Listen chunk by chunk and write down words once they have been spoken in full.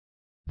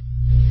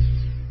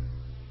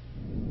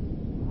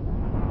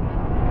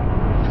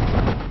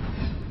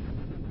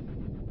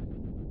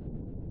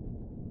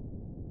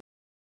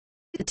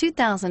The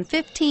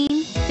 2015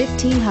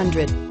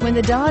 1500. When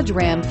the Dodge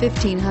Ram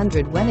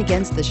 1500 went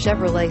against the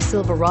Chevrolet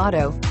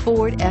Silverado,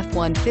 Ford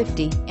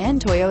F-150,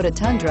 and Toyota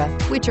Tundra,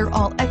 which are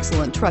all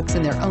excellent trucks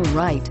in their own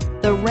right,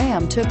 the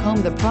Ram took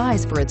home the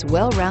prize for its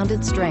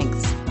well-rounded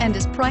strengths and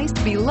is priced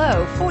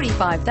below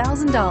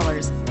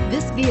 $45,000.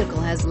 This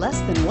vehicle has less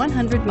than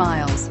 100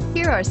 miles.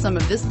 Here are some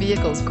of this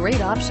vehicle's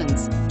great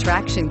options: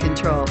 traction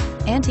control,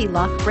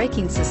 anti-lock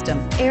braking system,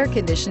 air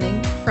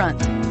conditioning, front,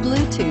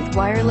 Bluetooth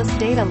wireless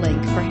data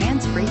link for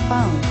hands-free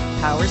phone,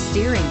 power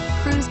steering,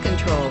 cruise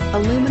control,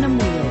 aluminum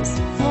wheels,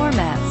 floor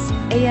mats,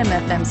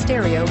 AM/FM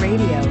stereo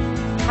radio,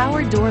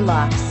 power door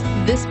locks.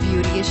 This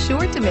beauty is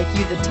sure to make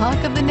you the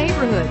talk of the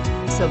neighborhood.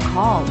 So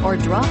call or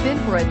drop in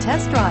for a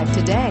test drive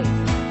today.